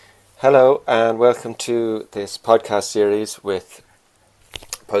Hello, and welcome to this podcast series with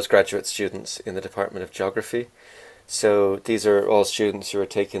postgraduate students in the Department of Geography. So these are all students who are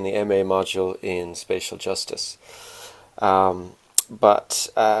taking the MA module in Spatial Justice. But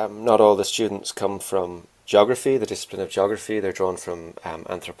not all the students come from geography, the discipline of geography. They're drawn from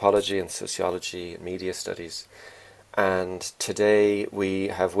anthropology and sociology and media studies. And today we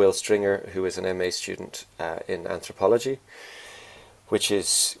have Will Stringer, who is an MA student in anthropology, which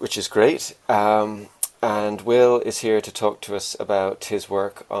is great. And Will is here to talk to us about his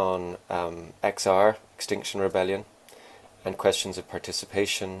work on XR, Extinction Rebellion, and questions of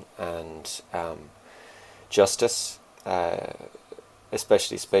participation and justice,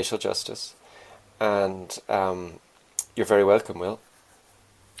 especially spatial justice. And you're very welcome, Will.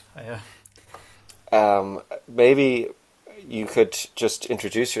 Yeah. Maybe you could just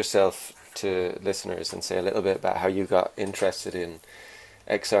introduce yourself to listeners and say a little bit about how you got interested in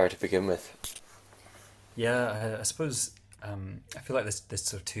XR to begin with. I suppose I feel like there's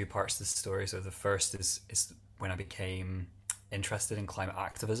sort of two parts to the story. So the first is when I became interested in climate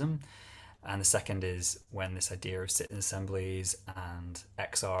activism, and the second is when this idea of sit-in assemblies and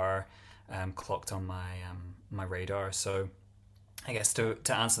XR clocked on my radar. So I guess to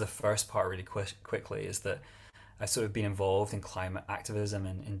answer the first part really quickly is that I've sort of been involved in climate activism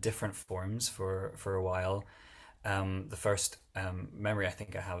in different forms for a while. The first memory I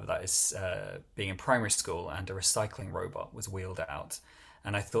think I have of that is being in primary school and a recycling robot was wheeled out.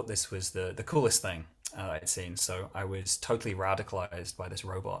 And I thought this was the coolest thing I'd seen. So I was totally radicalized by this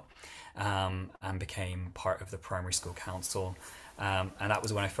robot and became part of the primary school council. And that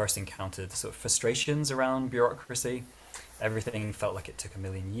was when I first encountered the sort of frustrations around bureaucracy. Everything felt like it took a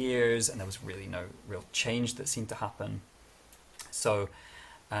million years and there was really no real change that seemed to happen. So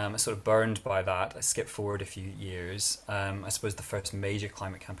sort of burned by that. I skipped forward a few years. I suppose the first major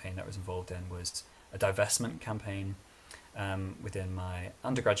climate campaign that I was involved in was a divestment campaign within my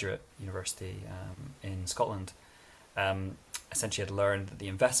undergraduate university in Scotland. Essentially, I'd learned that the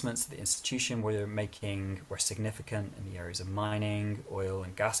investments that the institution were making were significant in the areas of mining, oil,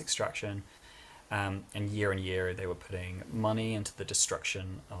 and gas extraction. And year on year, they were putting money into the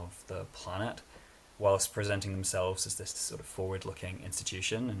destruction of the planet whilst presenting themselves as this sort of forward-looking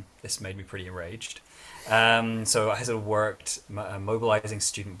institution, and this made me pretty enraged. So I sort of worked mobilizing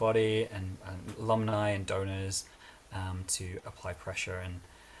student body and alumni and donors to apply pressure, and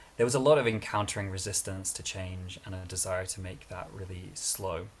there was a lot of encountering resistance to change and a desire to make that really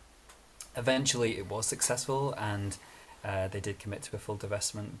slow. Eventually, it was successful, and they did commit to a full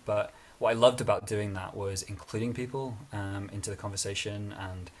divestment, but what I loved about doing that was including people into the conversation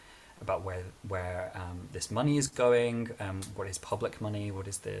and about where this money is going, what is public money, what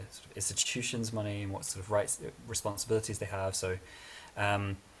is the sort of institution's money, and what sort of rights, responsibilities they have. So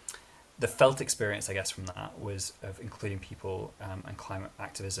the felt experience, I guess, from that was of including people and climate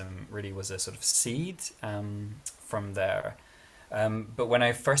activism really was a sort of seed from there. But when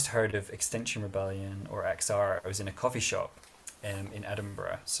I first heard of Extinction Rebellion or XR, I was in a coffee shop in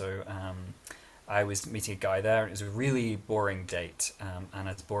Edinburgh. So I was meeting a guy there, and it was a really boring date. And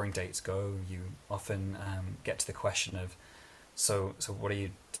as boring dates go, you often get to the question of, so what are you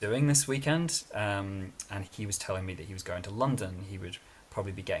doing this weekend? And he was telling me that he was going to London. He would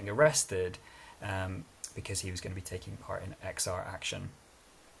probably be getting arrested because he was going to be taking part in XR action.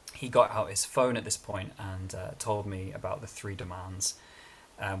 He got out his phone at this point and told me about the three demands,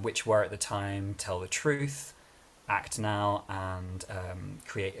 which were at the time tell the truth, act now, and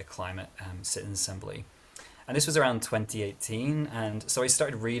create a climate sit-in assembly. And this was around 2018, and so I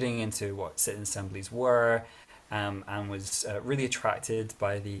started reading into what sit-in assemblies were and was really attracted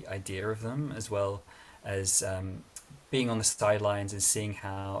by the idea of them, as well as being on the sidelines and seeing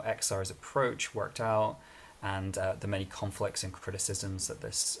how XR's approach worked out and the many conflicts and criticisms that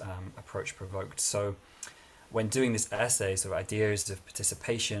this approach provoked. So when doing this essay, sort of ideas of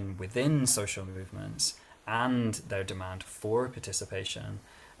participation within social movements and their demand for participation,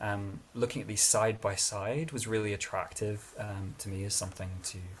 looking at these side by side was really attractive to me as something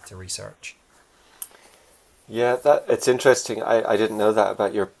to research. Yeah, that it's interesting. I didn't know that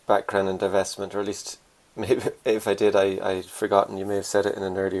about your background in divestment, or at least maybe if I did, I'd forgotten. You may have said it in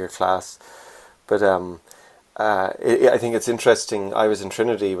an earlier class. But I think it's interesting. I was in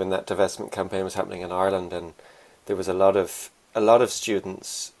Trinity when that divestment campaign was happening in Ireland, and there was a lot of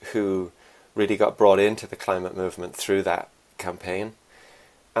students who really got brought into the climate movement through that campaign.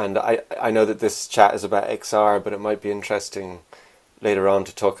 And I know that this chat is about XR, but it might be interesting later on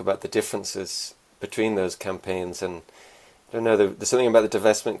to talk about the differences between those campaigns. And I don't know, there's something about the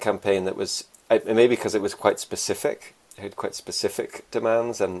divestment campaign that was, maybe because it was quite specific, had quite specific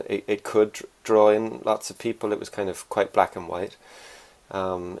demands, and it could draw in lots of people. It was kind of quite black and white.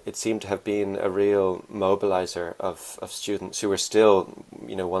 It seemed to have been a real mobilizer of students who were still,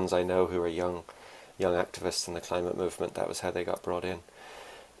 ones I know who were young activists in the climate movement. That was how they got brought in.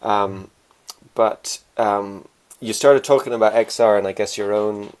 But you started talking about XR and I guess your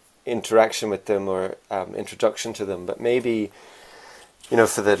own interaction with them or introduction to them. But maybe,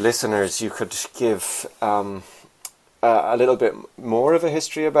 for the listeners, you could give a little bit more of a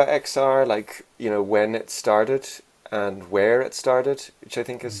history about XR, like, when it started and where it started, which I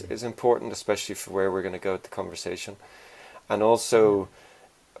think is important, especially for where we're going to go with the conversation. And also,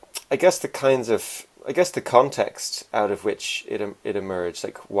 I guess the context out of which it emerged,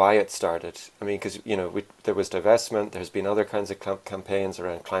 like why it started. I mean, because, there was divestment, there's been other kinds of campaigns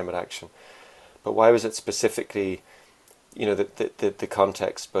around climate action. But why was it specifically, the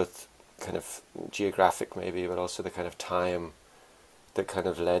context, both kind of geographic maybe, but also the kind of time that kind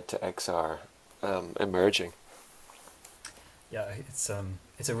of led to XR emerging? Yeah, it's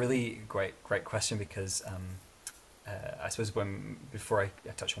a really great question because I suppose before I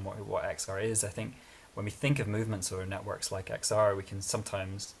touch on what XR is, I think when we think of movements or networks like XR, we can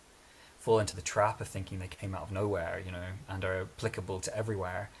sometimes fall into the trap of thinking they came out of nowhere, and are applicable to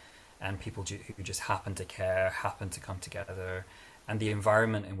everywhere, and people who just happen to care, happen to come together, and the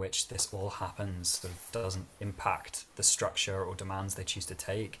environment in which this all happens sort of doesn't impact the structure or demands they choose to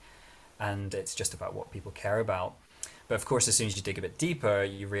take, and it's just about what people care about. But of course, as soon as you dig a bit deeper,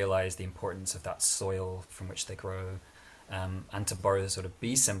 you realize the importance of that soil from which they grow. And to borrow the sort of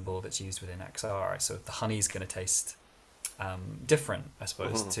bee symbol that's used within XR, so the honey is going to taste different, I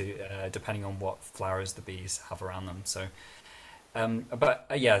suppose, depending on what flowers the bees have around them. So,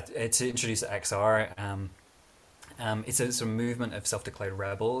 to introduce XR, it's a sort of movement of self-declared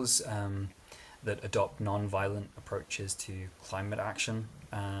rebels that adopt non-violent approaches to climate action.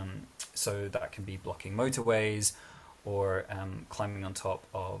 So that can be blocking motorways, or climbing on top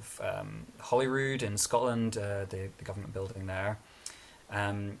of Holyrood in Scotland, the government building there.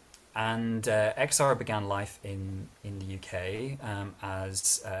 And XR began life in the UK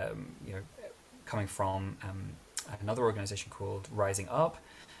as coming from another organisation called Rising Up,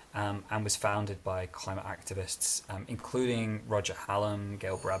 and was founded by climate activists, including Roger Hallam,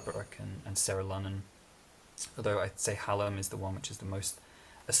 Gail Bradbrook, and Sarah Lunnan. Although I'd say Hallam is the one which is the most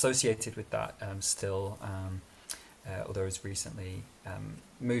associated with that still. Although it's recently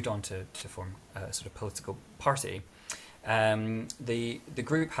moved on to form a sort of political party. The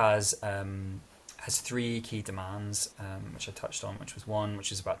group has three key demands, which I touched on, which was one,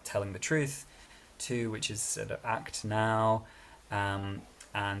 which is about telling the truth, two, which is sort of act now, and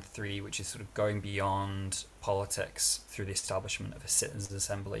three, which is sort of going beyond politics through the establishment of a citizens'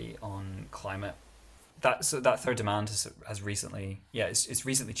 assembly on climate. That third demand has recently, it's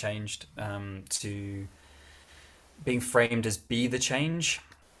recently changed to being framed as be the change,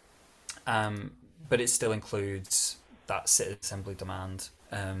 but it still includes that citizen assembly demand,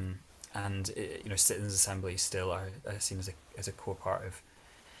 and citizens assembly still are seen as a core part of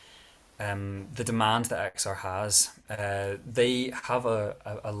the demand that XR has. They have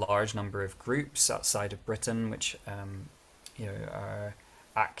a large number of groups outside of Britain which are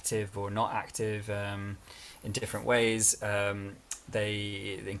active or not active in different ways.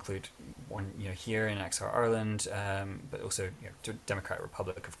 They include one here in XR Ireland, but also Democratic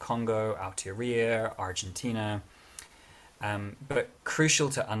Republic of Congo, Algeria, Argentina. But crucial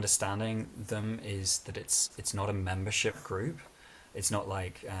to understanding them is that it's not a membership group. It's not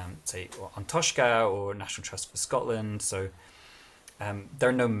like say An Taisce or National Trust for Scotland. So there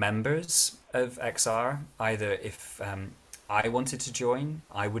are no members of XR either. If I wanted to join,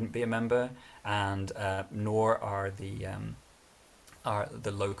 I wouldn't be a member, and nor are the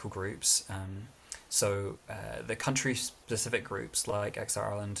local groups. So the country-specific groups like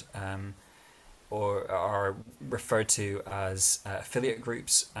XR Ireland or are referred to as affiliate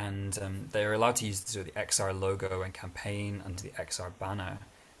groups, and they're allowed to use the XR logo and campaign under the XR banner,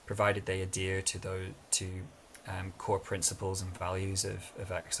 provided they adhere to core principles and values of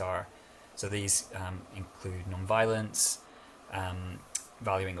XR. So these include non-violence,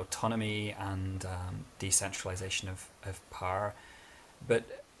 valuing autonomy, and decentralization of power.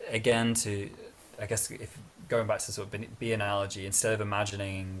 But again, I guess if going back to sort of bee analogy, instead of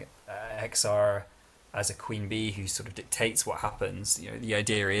imagining XR as a queen bee who sort of dictates what happens, the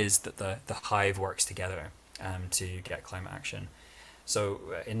idea is that the hive works together to get climate action. So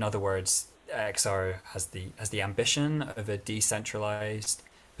in other words, XR has the ambition of a decentralized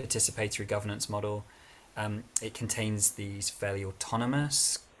participatory governance model. It contains these fairly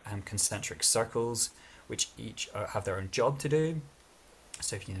autonomous concentric circles which each have their own job to do.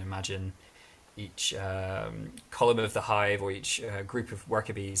 So if you can imagine each column of the hive or each group of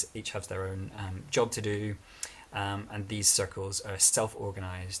worker bees each has their own job to do, and these circles are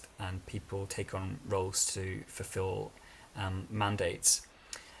self-organized and people take on roles to fulfill mandates.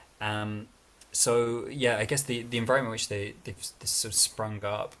 So yeah, I guess the environment in which they've sort of sprung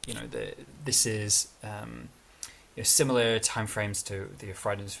up, this is similar timeframes to the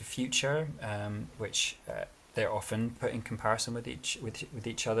Fridays for Future, which they're often put in comparison with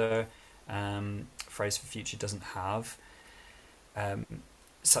each other. Fridays for Future doesn't have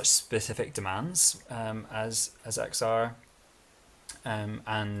such specific demands as XR,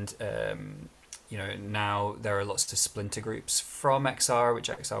 and now there are lots of splinter groups from XR which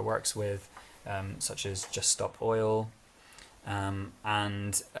XR works with, such as Just Stop Oil,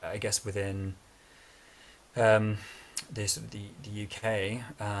 and I guess within the UK,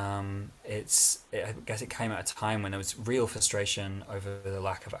 I guess it came at a time when there was real frustration over the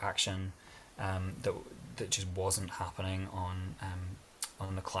lack of action that just wasn't happening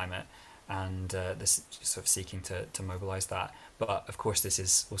on the climate, and this sort of seeking to mobilise that. But of course, this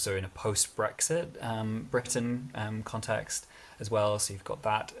is also in a post-Brexit Britain context as well. So you've got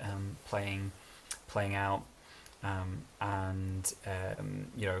that playing out, and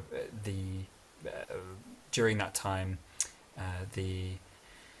during that time, the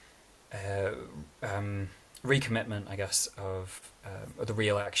recommitment, I guess, of the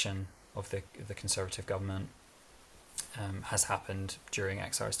re-election of the Conservative government has happened during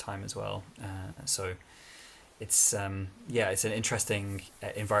XR's time as well. So it's it's an interesting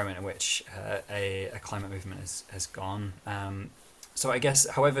environment in which a climate movement has gone. So I guess,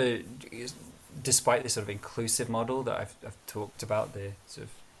 however, despite this sort of inclusive model that I've talked about, the sort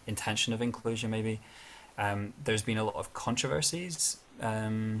of intention of inclusion maybe, there's been a lot of controversies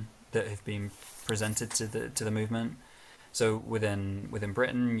that have been presented to the movement. So within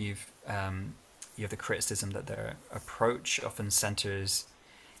Britain, you have the criticism that their approach often centres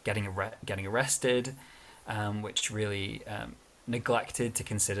getting arrested, which really neglected to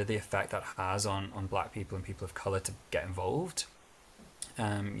consider the effect that has on black people and people of colour to get involved.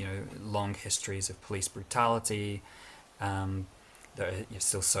 Long histories of police brutality that are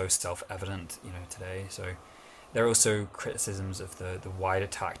still so self-evident, today. So there are also criticisms of the wider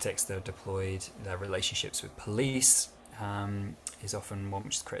tactics that are deployed. Their relationships with police is often one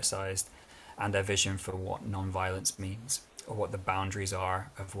which is criticised, and their vision for what non-violence means, or what the boundaries are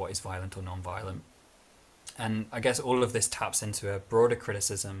of what is violent or non-violent. And I guess all of this taps into a broader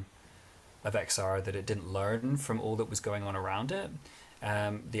criticism of XR that it didn't learn from all that was going on around it,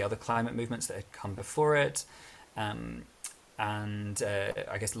 the other climate movements that had come before it. And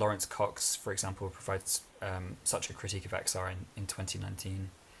I guess Lawrence Cox, for example, provides such a critique of XR in 2019.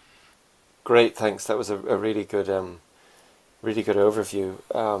 Great, thanks. That was a really good overview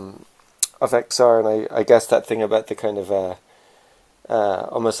of XR, and I guess that thing about the kind of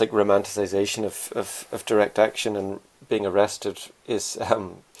almost like romanticization of direct action and being arrested is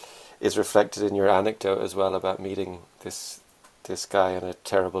reflected in your anecdote as well about meeting this guy on a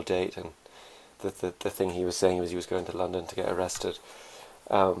terrible date, and the thing he was saying was he was going to London to get arrested.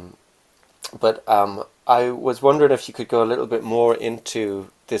 But I was wondering if you could go a little bit more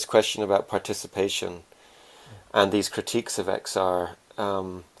into this question about participation and these critiques of XR,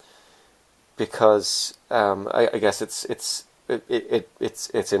 because I guess it's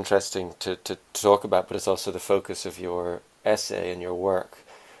interesting to talk about, but it's also the focus of your essay and your work,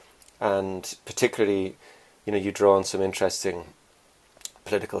 and particularly, you draw on some interesting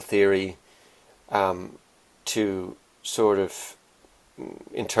political theory to sort of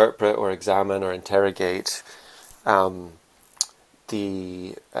interpret or examine or interrogate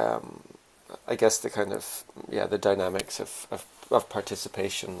I guess the kind of the dynamics of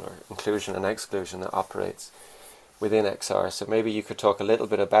participation or inclusion and exclusion that operates within XR. So maybe you could talk a little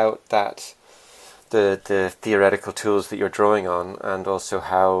bit about that, the theoretical tools that you're drawing on, and also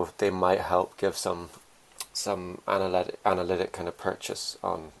how they might help give some analytic kind of purchase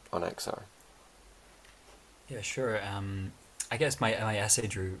on XR. Yeah, sure. I guess my essay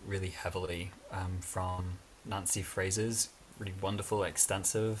drew really heavily from Nancy Fraser's really wonderful,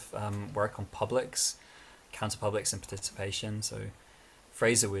 extensive work on publics, counter-publics and participation. So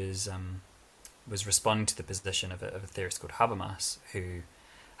Fraser was responding to the position of a theorist called Habermas, who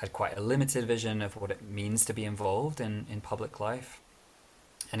had quite a limited vision of what it means to be involved in public life.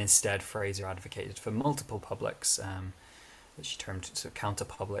 And instead, Fraser advocated for multiple publics, that she termed sort of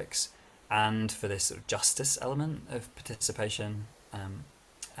counter-publics, and for this sort of justice element of participation.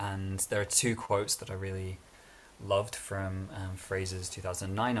 And there are two quotes that I really loved from Fraser's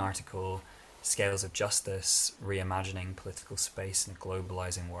 2009 article scales of justice, reimagining political space in a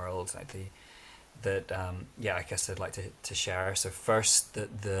globalizing world. Like I guess I'd like to share. So first,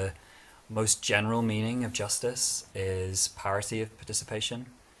 the most general meaning of justice is parity of participation.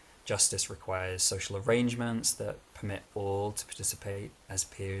 Justice requires social arrangements that permit all to participate as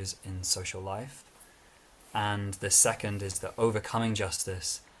peers in social life. And the second is that overcoming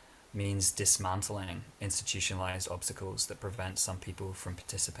justice means dismantling institutionalized obstacles that prevent some people from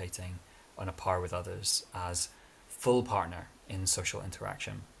participating on a par with others as full partner in social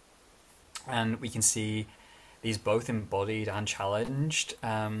interaction. And we can see these both embodied and challenged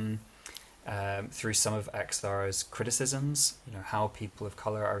through some of XR's criticisms. How people of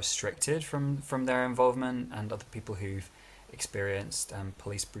color are restricted from their involvement, and other people who've experienced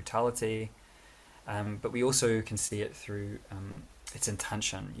police brutality. But we also can see it through its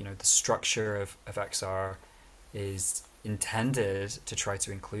intention. The structure of XR is intended to try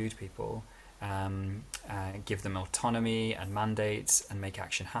to include people, give them autonomy and mandates, and make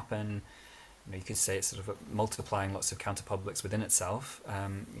action happen. You could say it's sort of multiplying lots of counterpublics within itself.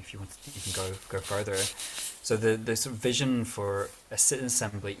 If you want, you can go further. So the sort of vision for a citizen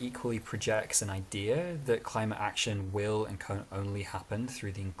assembly equally projects an idea that climate action will and can only happen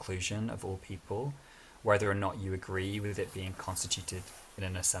through the inclusion of all people, whether or not you agree with it being constituted in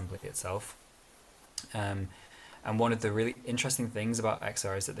an assembly itself. And one of the really interesting things about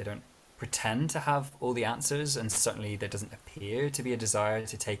XR is that they don't pretend to have all the answers, and certainly there doesn't appear to be a desire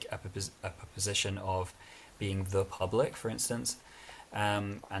to take up a position of being the public, for instance,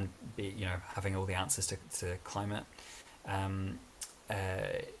 and be having all the answers to climate,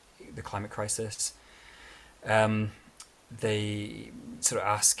 the climate crisis. They sort of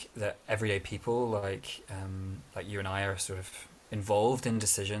ask that everyday people like you and I are sort of involved in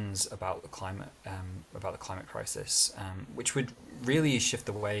decisions about the climate crisis, which would really shift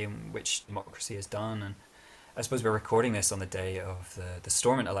the way in which democracy is done. And I suppose we're recording this on the day of the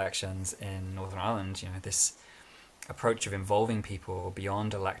Stormont elections in Northern Ireland. This approach of involving people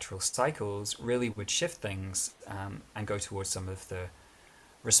beyond electoral cycles really would shift things, and go towards some of the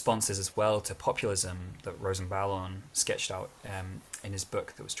responses as well to populism that Rosenballon sketched out in his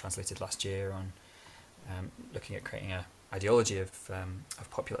book that was translated last year on looking at creating a ideology of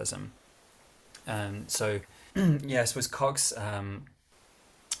populism. So I suppose Cox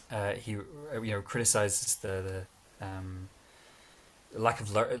he criticizes the lack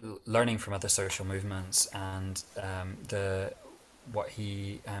of learning from other social movements, and what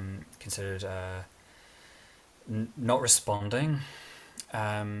he considered not responding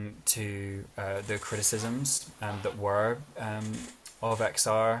to the criticisms that were of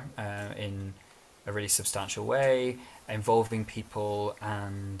XR in a really substantial way, involving people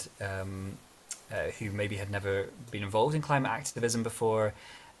and who maybe had never been involved in climate activism before,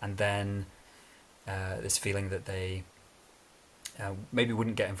 and then this feeling that they maybe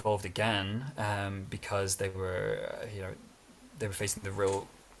wouldn't get involved again because they were facing the real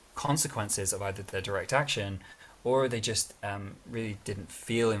consequences of either their direct action, or they just really didn't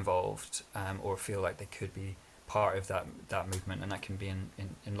feel involved or feel like they could be part of that movement, and that can be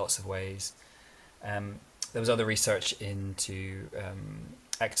in lots of ways. There was other research into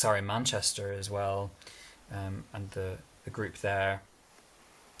XR in Manchester as well, and the group there,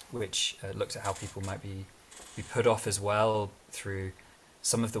 which looked at how people might be put off as well through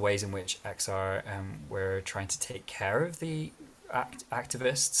some of the ways in which XR were trying to take care of the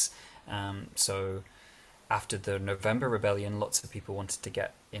activists. So after the November rebellion, lots of people wanted to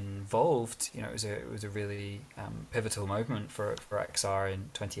get involved. It was a really pivotal moment for XR in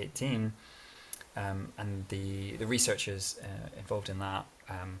 2018. And the researchers involved in that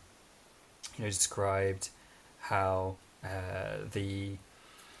described how the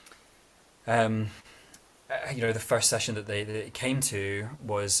first session that they came to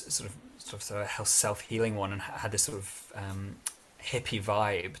was sort of a self-healing one, and had this sort of hippie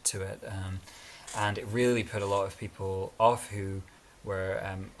vibe to it, and it really put a lot of people off who were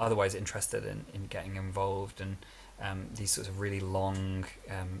otherwise interested in getting involved, and these sorts of really long,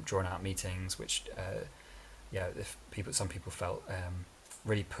 drawn-out meetings, which some people felt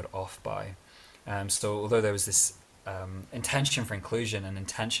really put off by. So although there was this intention for inclusion and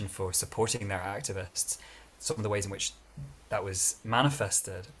intention for supporting their activists, some of the ways in which that was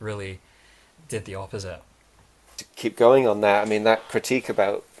manifested really did the opposite. To keep going on that, I mean, that critique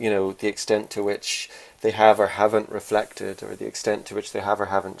about the extent to which they have or haven't reflected, or the extent to which they have or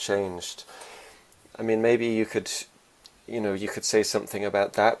haven't changed. I mean, maybe you could say something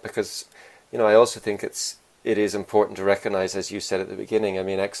about that, because I also think it is important to recognize, as you said at the beginning, I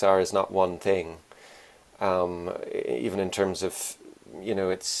mean, XR is not one thing, even in terms of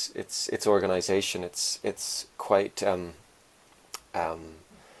its organization. It's quite um, uh,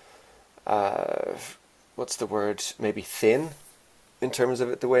 what's the word? Maybe thin in terms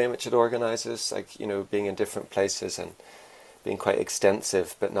of the way in which it organizes, like being in different places and being quite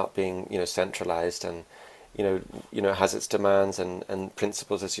extensive, but not being centralized, and it has its demands and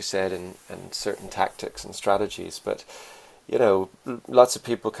principles, as you said, and certain tactics and strategies. But lots of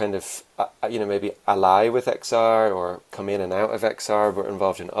people kind of maybe ally with XR or come in and out of XR, but are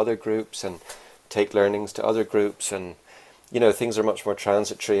involved in other groups and take learnings to other groups, and things are much more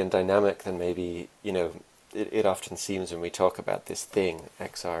transitory and dynamic than maybe it often seems when we talk about this thing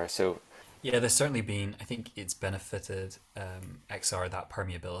XR. So Yeah, there's certainly been. I think it's benefited XR that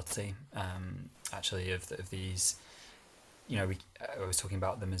permeability. Actually, of these, I was talking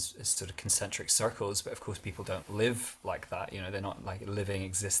about them as sort of concentric circles, but of course, people don't live like that. They're not like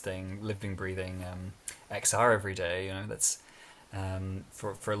living, breathing XR every day. That's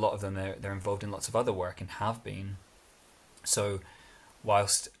for a lot of them, they're involved in lots of other work and have been. So,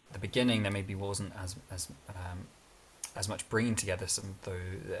 whilst at the beginning there maybe wasn't as much bringing together some of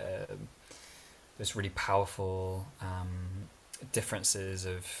those really powerful differences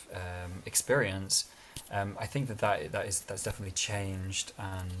of experience. I think that's definitely changed,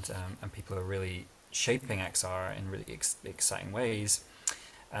 and people are really shaping XR in really exciting ways.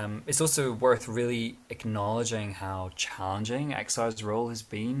 It's also worth really acknowledging how challenging XR's role has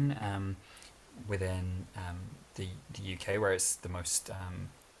been within the UK, where it's the most,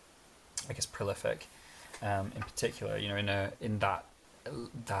 I guess, prolific. In particular, in that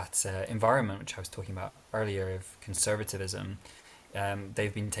environment which I was talking about earlier of conservatism,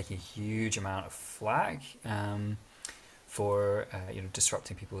 they've been taking a huge amount of flack for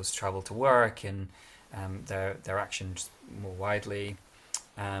disrupting people's travel to work and their actions more widely,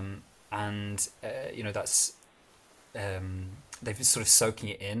 and that's they've been sort of soaking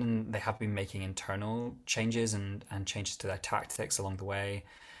it in, and they have been making internal changes and changes to their tactics along the way,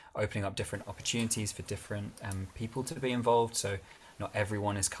 opening up different opportunities for different people to be involved. So not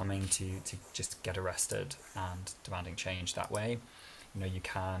everyone is coming to just get arrested and demanding change that way. You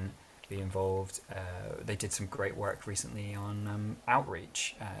can be involved. They did some great work recently on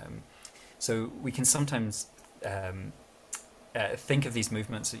outreach. So we can sometimes think of these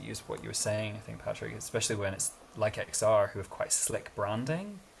movements that use what you were saying, I think, Patrick, especially when it's like XR, who have quite slick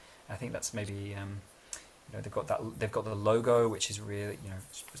branding. I think that's maybe they've got the logo, which is really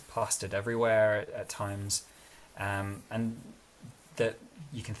it's plastered everywhere at times, and that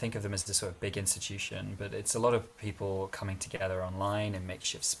you can think of them as this sort of big institution, but it's a lot of people coming together online in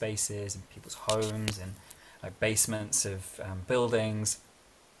makeshift spaces in people's homes and like basements of buildings,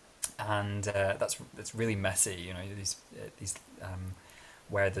 and that's really messy. These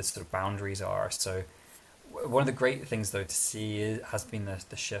where the sort of boundaries are. So one of the great things though to see has been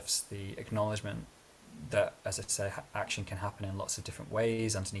the shifts, the acknowledgement that, as I say, action can happen in lots of different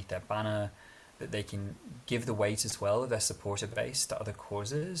ways underneath their banner, that they can give the weight as well of their supporter base to other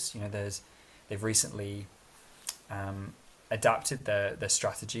causes. They've recently adapted their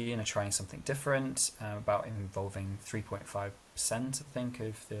strategy and are trying something different about involving 3.5%, I think,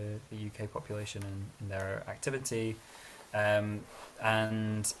 of the UK population in their activity. And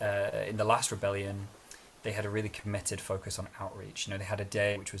in the last rebellion, they had a really committed focus on outreach. They had a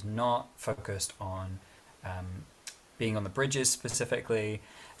day which was not focused on being on the bridges specifically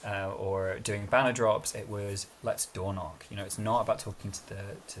or doing banner drops. It was let's door knock. It's not about talking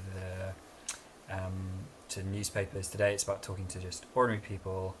to newspapers today. It's about talking to just ordinary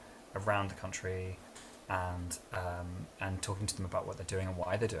people around the country and talking to them about what they're doing and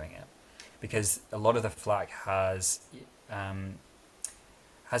why they're doing it. Because a lot of the flack has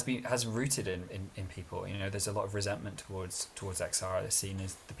rooted in people. There's a lot of resentment towards XR. They're seen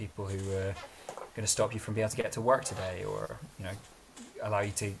as the people who are going to stop you from being able to get to work today, or allow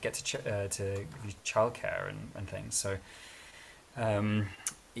you to get to childcare and things. So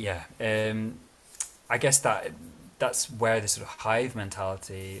I guess that's where the sort of hive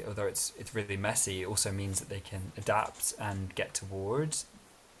mentality, although it's really messy, also means that they can adapt and get towards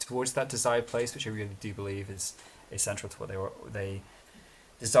that desired place, which I really do believe is central to what they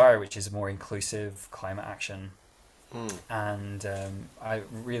desire, which is more inclusive climate action. And I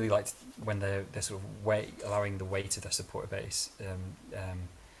really liked when they're sort of allowing the weight of their supporter base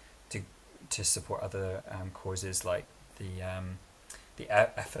to support other causes, like the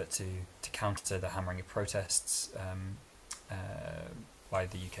effort to counter the hammering of protests by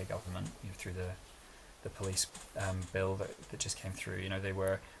the UK government through the police bill that just came through. They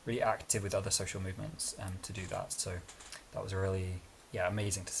were really active with other social movements to do that. So that was really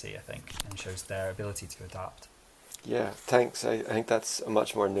amazing to see, I think, and shows their ability to adapt. Yeah, thanks. I think that's a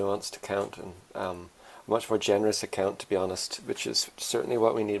much more nuanced account and a much more generous account, to be honest, which is certainly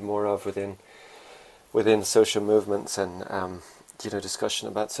what we need more of within social movements and discussion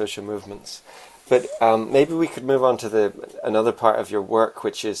about social movements. But maybe we could move on to the another part of your work,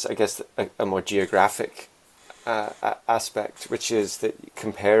 which is, I guess, a more geographic aspect, which is that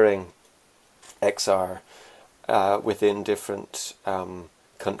comparing XR within different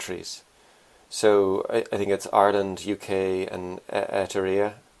countries. So I think it's Ireland, UK, and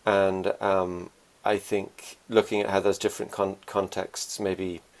Eritrea, and I think looking at how those different contexts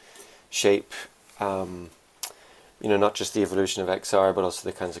maybe shape, um, not just the evolution of XR, but also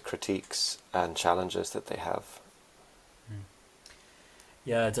the kinds of critiques and challenges that they have. Mm.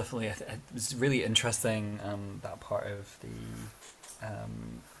 Yeah, definitely. It was really interesting, that part of the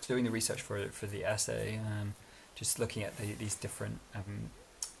doing the research for the essay, just looking at these different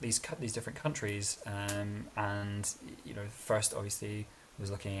these different countries, and first obviously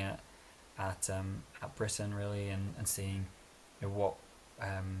was looking at Britain really, and seeing what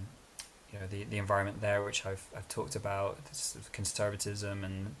the environment there, which I've talked about, this sort of conservatism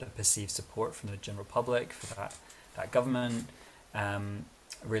and the perceived support from the general public for that government,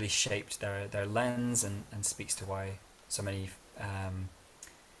 really shaped their lens, and speaks to why so many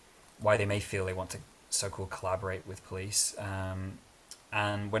why they may feel they want to so-called collaborate with police.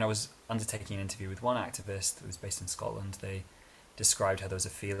 And when I was undertaking an interview with one activist who was based in Scotland, they described how there was a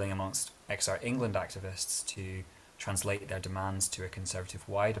feeling amongst XR England activists to translate their demands to a conservative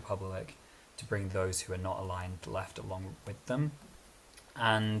wider public, to bring those who are not aligned left along with them.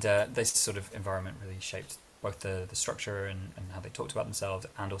 And this sort of environment really shaped both the structure, and how they talked about themselves,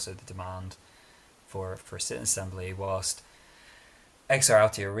 and also the demand for a sit assembly, whilst XR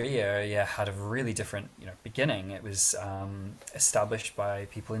Aotearoa, had a really different, beginning. It was established by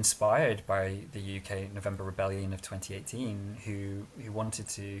people inspired by the UK November Rebellion of 2018, who wanted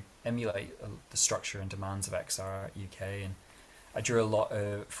to emulate the structure and demands of XR UK. And I drew a lot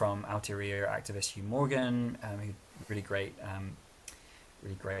from Aotearoa activist Hugh Morgan, who really great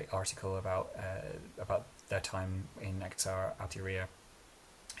article about their time in XR Aotearoa,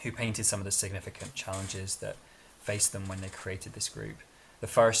 who painted some of the significant challenges that faced them when they created this group. The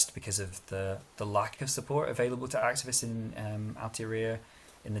first, because of the lack of support available to activists in Aotearoa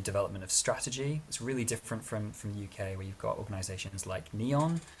in the development of strategy. It's really different from the UK, where you've got organisations like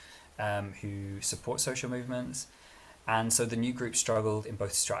Neon, who support social movements. And so the new group struggled in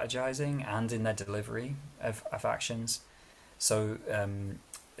both strategizing and in their delivery of actions. So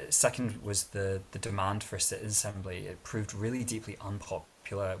second was the demand for a citizen assembly. It proved really deeply unpopular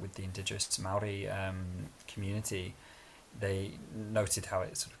with the indigenous Maori community. They noted how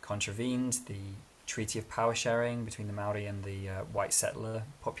it sort of contravened the treaty of power sharing between the Maori and the white settler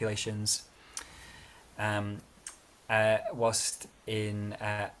populations. Whilst in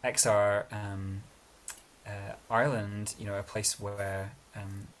XR Ireland, a place where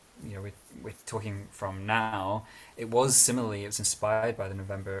we're talking from now, it was inspired by the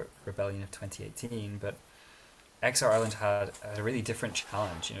November Rebellion of 2018, but XR Ireland had a really different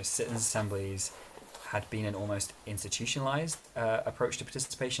challenge. Citizens' assemblies had been an almost institutionalized approach to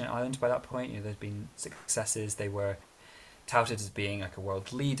participation in Ireland by that point. There'd been successes. They were touted as being like a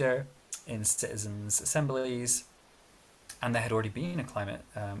world leader in citizens' assemblies, and there had already been a climate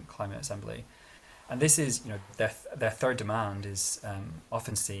assembly. And this is, their third demand is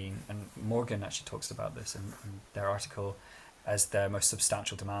often seen, and Morgan actually talks about this in their article, as their most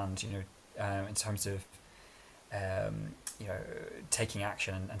substantial demand. In terms of taking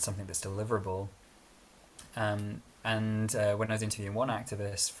action and something that's deliverable. And when I was interviewing one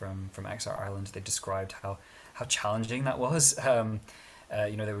activist from XR Ireland, they described how challenging that was. They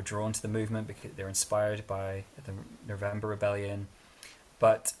were drawn to the movement because they were inspired by the November Rebellion,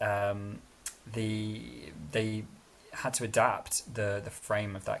 but they had to adapt the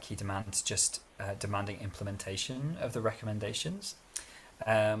frame of that key demand to just demanding implementation of the recommendations,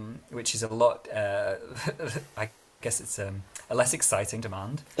 which is a lot. I guess it's a less exciting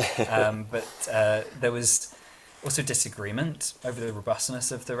demand, but there was also disagreement over the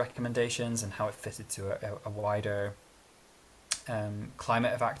robustness of the recommendations and how it fitted to a wider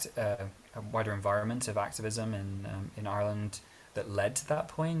climate of a wider environment of activism in Ireland that led to that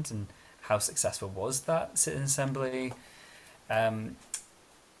point, and how successful was that citizen assembly. And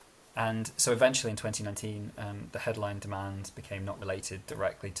so eventually in 2019, the headline demand became not related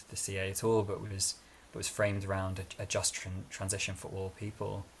directly to the CA at all, but was framed around a just transition for all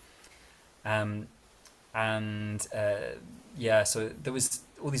people. So there was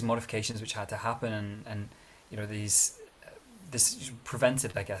all these modifications which had to happen, and these this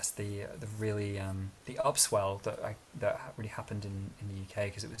prevented, I guess, the really the upswell that really happened in the UK,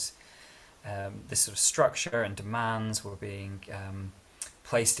 because it was this sort of structure and demands were being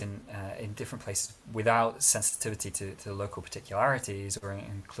placed in different places without sensitivity to the local particularities, or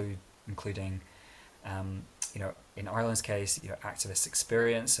including in Ireland's case, activists'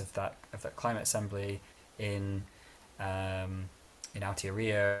 experience of that climate assembly in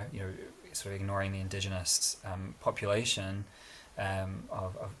Aotearoa, sort of ignoring the indigenous population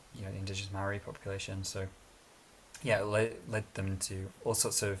of the indigenous Maori population. So yeah, it led them to all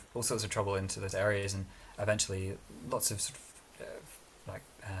sorts of trouble into those areas, and eventually lots of sort of like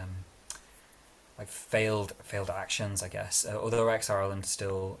failed actions, I guess. Although Ex Ireland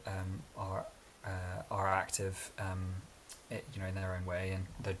still are active, in their own way, and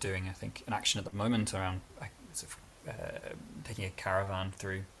they're doing, I think, an action at the moment around taking a caravan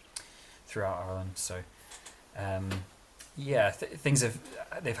throughout Ireland. So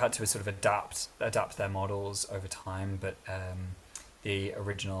they've had to sort of adapt their models over time, but the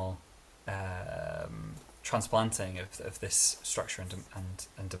original transplanting of this structure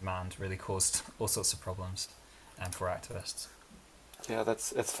and demand really caused all sorts of problems for activists. Yeah,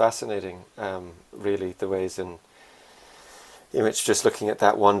 it's fascinating, really, the ways in which, just looking at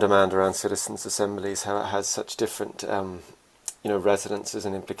that one demand around citizens' assemblies, how it has such different resonances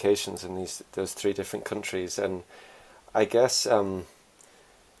and implications in those three different countries. And I guess there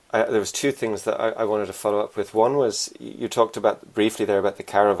was two things that I wanted to follow up with. One was, you talked about briefly there about the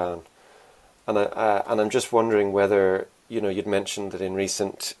caravan, and I'm just wondering whether you'd mentioned that in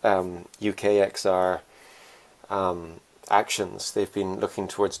recent UK XR actions, they've been looking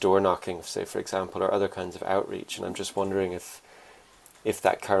towards door knocking, say, for example, or other kinds of outreach, and I'm just wondering if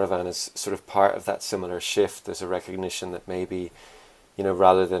that caravan is sort of part of that similar shift. There's a recognition that maybe,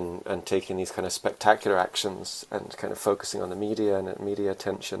 rather than taking these kind of spectacular actions and kind of focusing on the media and media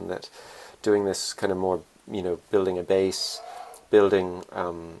attention, that doing this kind of more, building a base, building,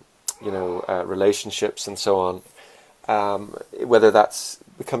 relationships and so on, whether that's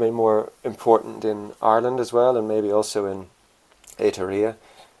becoming more important in Ireland as well, and maybe also in Aotearoa.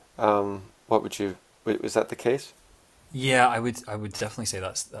 Was that the case? Yeah, I would definitely say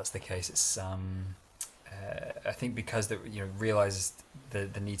that's the case. It's I think because they realised the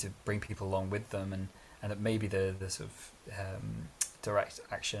need to bring people along with them, and that maybe the sort of direct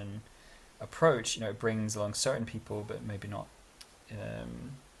action approach, it brings along certain people, but maybe not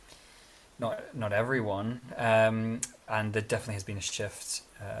everyone. And there definitely has been a shift.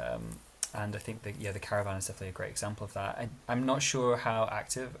 And I think the caravan is definitely a great example of that. I'm not sure how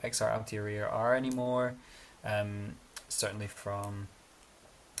active XR Aotearoa are anymore. Certainly from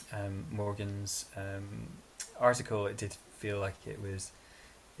Morgan's article, it did feel like it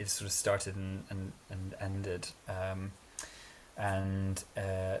sort of started and ended.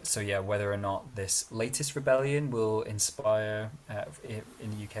 Whether or not this latest rebellion will inspire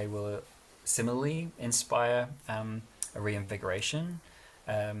in the UK will similarly inspire a reinvigoration,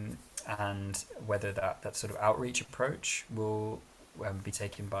 and whether that sort of outreach approach will be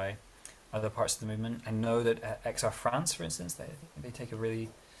taken by other parts of the movement. I know that XR France, for instance, they take a really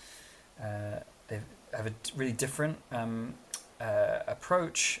they have a really different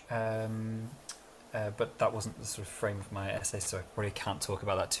approach, but that wasn't the sort of frame of my essay, so I probably can't talk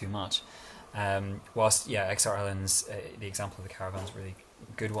about that too much. Whilst XR Ireland's the example of the caravan is a really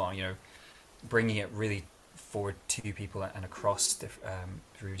good one. Bringing it really forward to people and across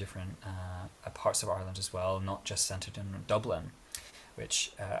through different parts of Ireland as well, not just centred in Dublin,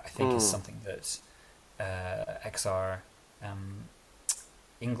 which I think is something that XR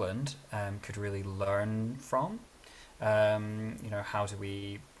England could really learn from. How do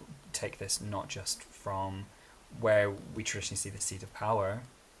we take this not just from where we traditionally see the seat of power,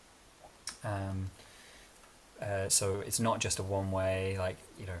 so it's not just a one-way,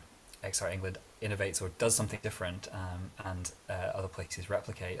 XR England innovates or does something different, and other places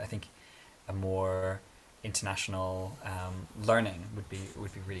replicate. I think a more international learning would be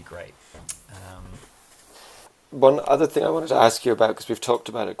really great. One other thing I wanted to ask you about, because we've talked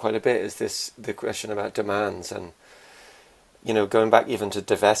about it quite a bit, is the question about demands, and going back even to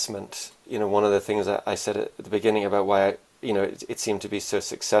divestment. One of the things that I said at the beginning about why it seemed to be so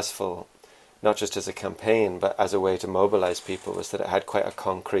successful, not just as a campaign but as a way to mobilize people, was that it had quite a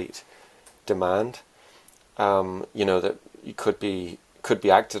concrete demand, that you could be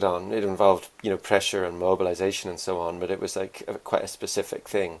acted on. It involved pressure and mobilization and so on, but it was quite a specific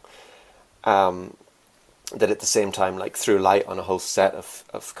thing, that at the same time threw light on a whole set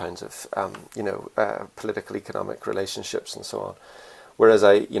of kinds of political economic relationships and so on. Whereas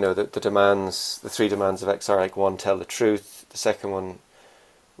the demands, the three demands of XR, one, tell the truth, the second one,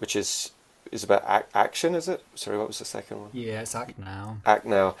 which is about action, is it? Sorry, what was the second one? Yeah, it's Act Now. Act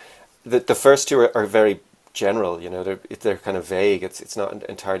Now. The first two are very general, they're kind of vague. It's not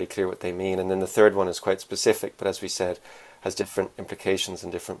entirely clear what they mean. And then the third one is quite specific, but as we said, has different implications in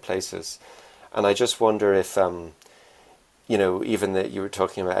different places. And I just wonder if, even that you were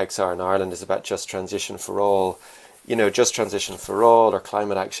talking about XR in Ireland is about just transition for all, just transition for all or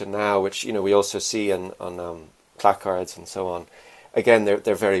climate action now, which, we also see on placards and so on. Again,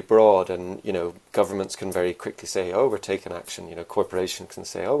 they're very broad, and governments can very quickly say, "Oh, we're taking action." Corporations can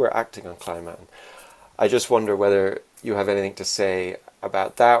say, "Oh, we're acting on climate." And I just wonder whether you have anything to say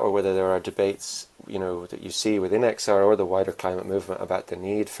about that, or whether there are debates, that you see within XR or the wider climate movement about the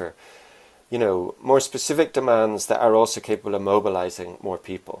need for, more specific demands that are also capable of mobilizing more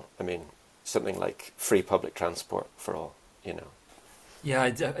people. I mean, something like free public transport for all. Yeah, I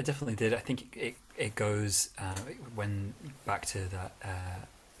definitely did. I think it goes when back to that.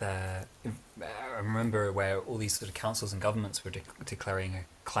 I remember where all these sort of councils and governments were declaring a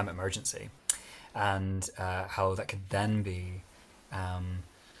climate emergency, and how that could then be,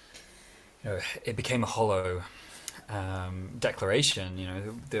 it became a hollow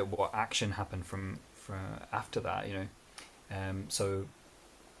declaration. What action happened from after that. So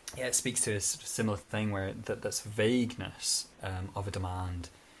yeah, it speaks to a sort of similar thing where that's vagueness of a demand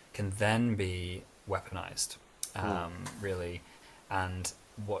can then be weaponized, really. And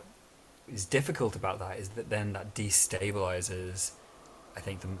what is difficult about that is that then that destabilizes, I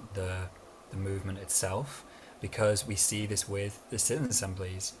think, the movement itself, because we see this with the citizen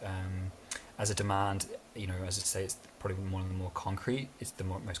assemblies as a demand. As I say, it's probably one of the more concrete. It's the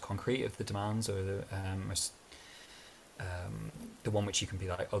most concrete of the demands, or the most the one which you can be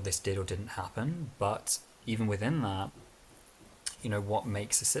like, oh, this did or didn't happen. But even within that, what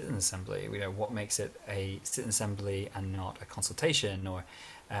makes a citizen assembly? What makes it a citizen assembly and not a consultation? Or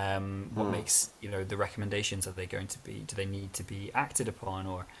what makes the recommendations? Are they going to be? Do they need to be acted upon?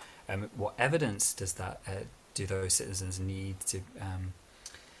 Or what evidence does that? Do those citizens need to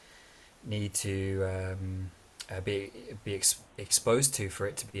be exposed to for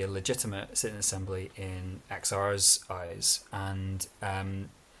it to be a legitimate citizen assembly in XR's eyes? And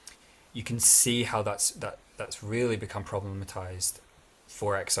you can see how that's really become problematized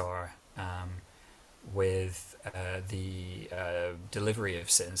for XR with the delivery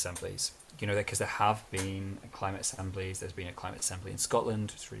of citizen assemblies. Because there have been climate assemblies. There's been a climate assembly in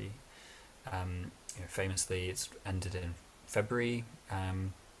Scotland. It's really famously it's ended in February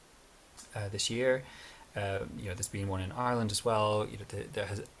this year. There's been one in Ireland as well. There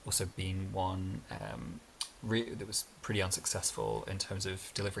has also been one that was pretty unsuccessful in terms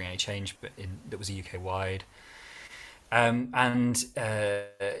of delivering any change, but that was UK wide, and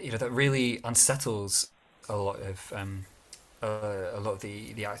that really unsettles a lot of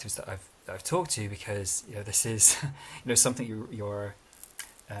the activists that I've talked to, because this is something you're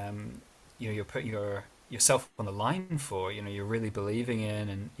putting yourself on the line for. You're really believing in,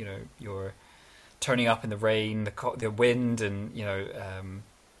 and you're turning up in the rain, the wind, and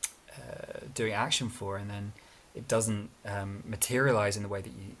doing action for, and then it doesn't materialize in the way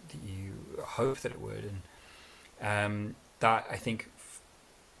that you hope that it would, and that, I think,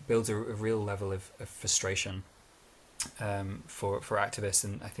 builds a real level of frustration for activists,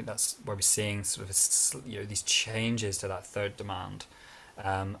 and I think that's where we're seeing sort of these changes to that third demand.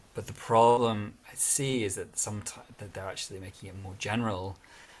 But the problem I see is that sometimes that they're actually making it more general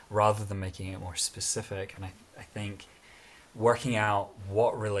rather than making it more specific. And I think working out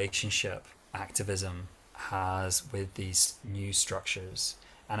what relationship activism has with these new structures,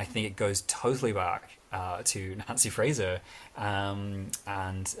 and I think it goes totally back to Nancy Fraser and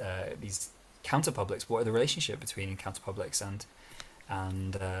these counterpublics. What are the relationship between counterpublics and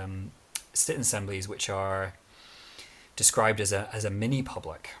citizen assemblies, which are described as a mini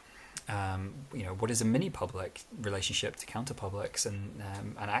public? What is a mini public relationship to counterpublics and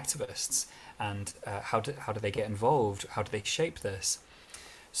activists, and how do they get involved? How do they shape this?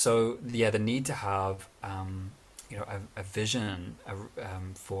 So the need to have a vision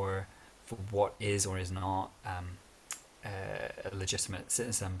for what is or is not a legitimate citizen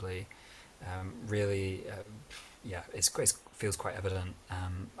assembly really feels quite evident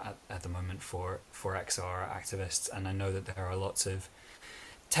at the moment for XR activists. And I know that there are lots of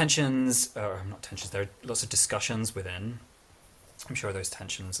tensions, or not tensions, there are lots of discussions within, I'm sure there's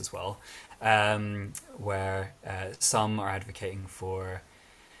tensions as well, where some are advocating for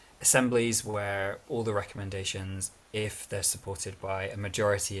assemblies where all the recommendations, if they're supported by a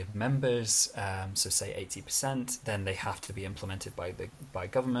majority of members, so say 80%, then they have to be implemented by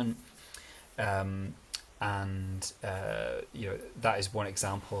government. and that is one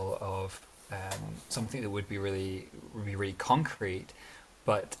example of something that would be really concrete,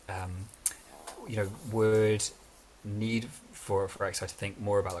 but would need for XR to think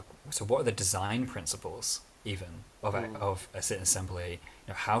more about, like, so what are the design principles even of a citizen assembly?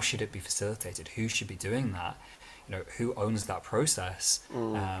 How should it be facilitated? Who should be doing that? Who owns that process?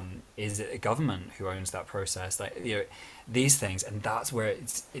 Is it a government who owns that process? Like, these things, and that's where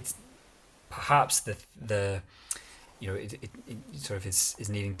it's perhaps the it sort of is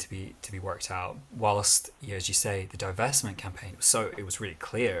needing to be worked out. Whilst, as you say, the divestment campaign it was really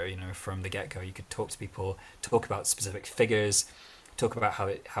clear, from the get go. You could talk to people, talk about specific figures, talk about how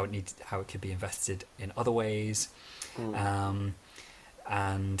it could be invested in other ways, and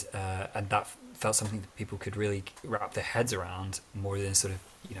that felt something that people could really wrap their heads around, more than sort of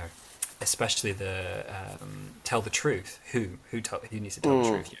especially the tell the truth. Who needs to tell the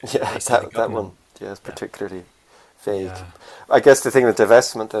truth? Yeah, that one. Yeah, is particularly vague. Yeah. I guess the thing with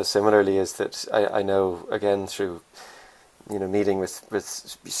divestment, though, similarly, is that I know, again, through meeting with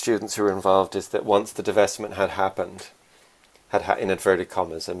students who were involved, is that once the divestment had happened, in inverted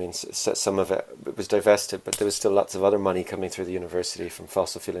commas, I mean, some of it was divested, but there was still lots of other money coming through the university from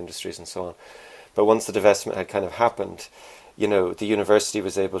fossil fuel industries and so on. But once the divestment had kind of happened, the university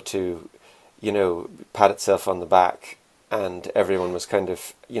was able to, pat itself on the back, and everyone was kind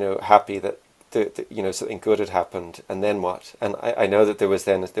of, happy that something good had happened. And then what? And I know that there was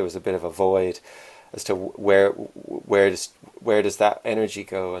a bit of a void as to where does that energy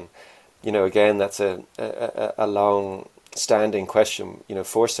go? And again, that's a long standing question,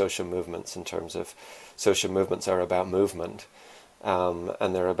 for social movements, in terms of social movements are about movement.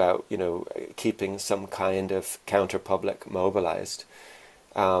 And they're about, keeping some kind of counter-public mobilized.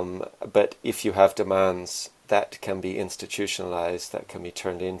 But if you have demands that can be institutionalized, that can be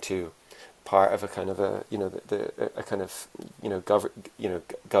turned into part of a kind of a kind of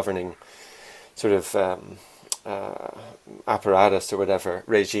governing sort of apparatus or whatever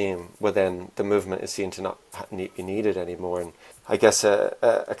regime, well, then the movement is seen to not be needed anymore. And I guess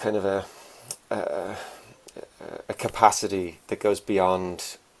a kind of a capacity that goes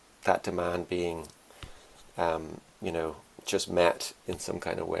beyond that demand being, just met in some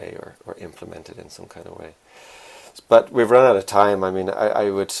kind of way, or implemented in some kind of way. But we've run out of time. I mean, I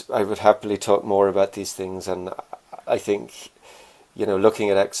would happily talk more about these things, and I think, looking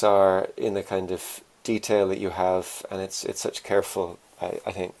at XR in the kind of detail that you have, and it's such careful,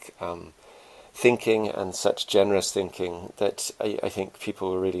 I think, thinking, and such generous thinking, that I think people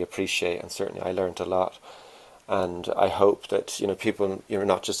will really appreciate, and certainly I learned a lot. And I hope that people,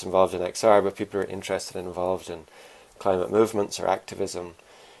 not just involved in XR, but people who are interested and involved in climate movements or activism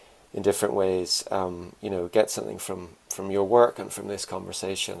in different ways, get something from your work and from this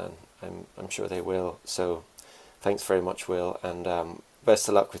conversation, and I'm sure they will. So thanks very much, Will, and best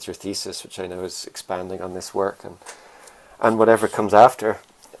of luck with your thesis, which I know is expanding on this work, and whatever comes after.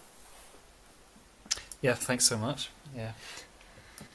 Yeah, thanks so much. Yeah.